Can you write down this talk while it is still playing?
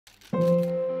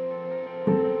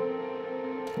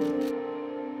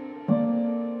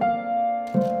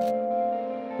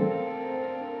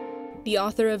The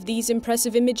author of these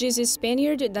impressive images is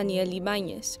Spaniard Daniel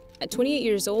Ibáñez. At 28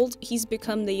 years old, he's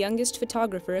become the youngest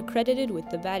photographer accredited with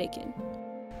the Vatican.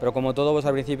 I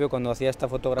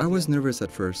was nervous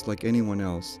at first, like anyone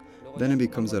else. Then it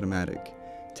becomes automatic.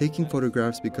 Taking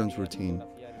photographs becomes routine.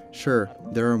 Sure,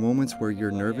 there are moments where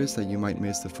you're nervous that you might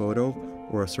miss the photo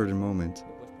or a certain moment.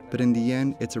 But in the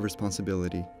end, it's a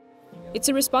responsibility. It's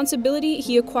a responsibility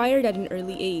he acquired at an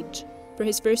early age. For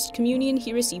his first communion,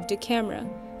 he received a camera,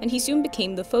 and he soon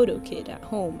became the photo kid at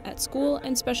home, at school,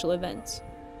 and special events.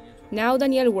 Now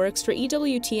Daniel works for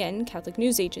EWTN, Catholic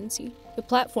News Agency, the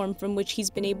platform from which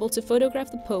he's been able to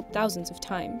photograph the Pope thousands of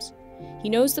times. He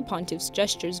knows the pontiff's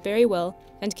gestures very well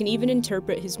and can even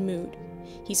interpret his mood.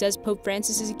 He says Pope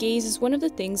Francis's gaze is one of the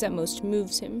things that most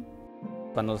moves him.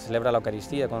 When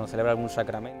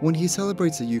he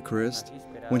celebrates the Eucharist,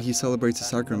 when he celebrates the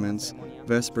sacraments,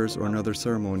 Vespers, or another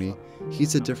ceremony,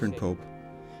 he's a different Pope.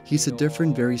 He's a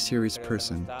different, very serious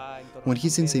person. When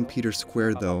he's in St. Peter's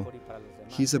Square, though,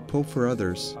 he's a Pope for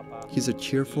others. He's a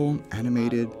cheerful,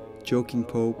 animated, joking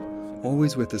Pope,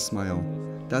 always with a smile.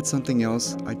 That's something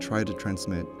else I try to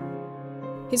transmit.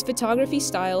 His photography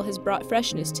style has brought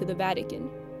freshness to the Vatican.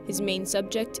 His main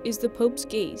subject is the Pope's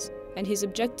gaze, and his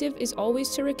objective is always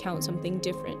to recount something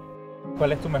different.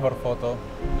 ¿Cuál es tu mejor foto?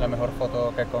 La mejor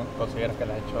foto que consideras que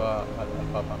le ha hecho al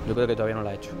Papa? Yo creo que todavía no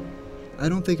la ha hecho. I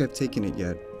don't think I've taken it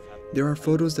yet. There are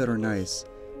photos that are nice,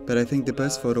 but I think the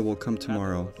best photo will come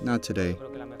tomorrow, not today.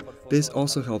 This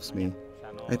also helps me.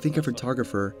 I think a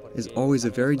photographer is always a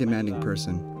very demanding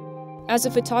person. As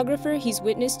a photographer, he's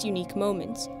witnessed unique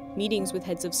moments, meetings with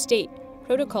heads of state,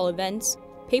 protocol events,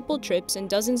 papal trips, and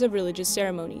dozens of religious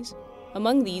ceremonies.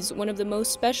 Among these, one of the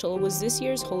most special was this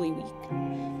year's Holy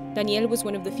Week. Daniel was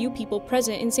one of the few people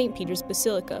present in St. Peter's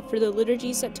Basilica for the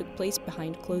liturgies that took place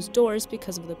behind closed doors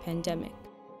because of the pandemic.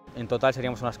 In total,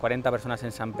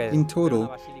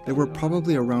 there were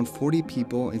probably around 40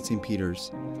 people in St.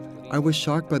 Peter's. I was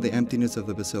shocked by the emptiness of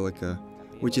the basilica,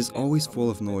 which is always full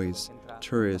of noise,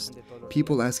 tourists,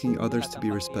 people asking others to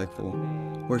be respectful,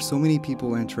 where so many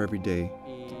people enter every day.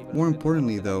 More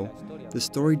importantly, though, the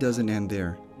story doesn't end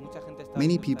there.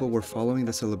 Many people were following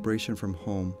the celebration from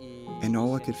home, and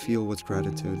all I could feel was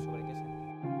gratitude.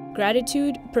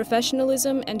 Gratitude,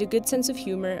 professionalism, and a good sense of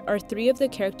humor are three of the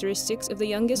characteristics of the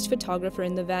youngest photographer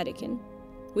in the Vatican.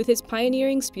 With his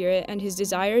pioneering spirit and his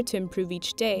desire to improve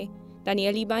each day,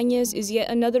 Daniel Ibáñez is yet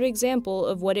another example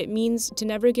of what it means to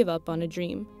never give up on a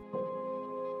dream.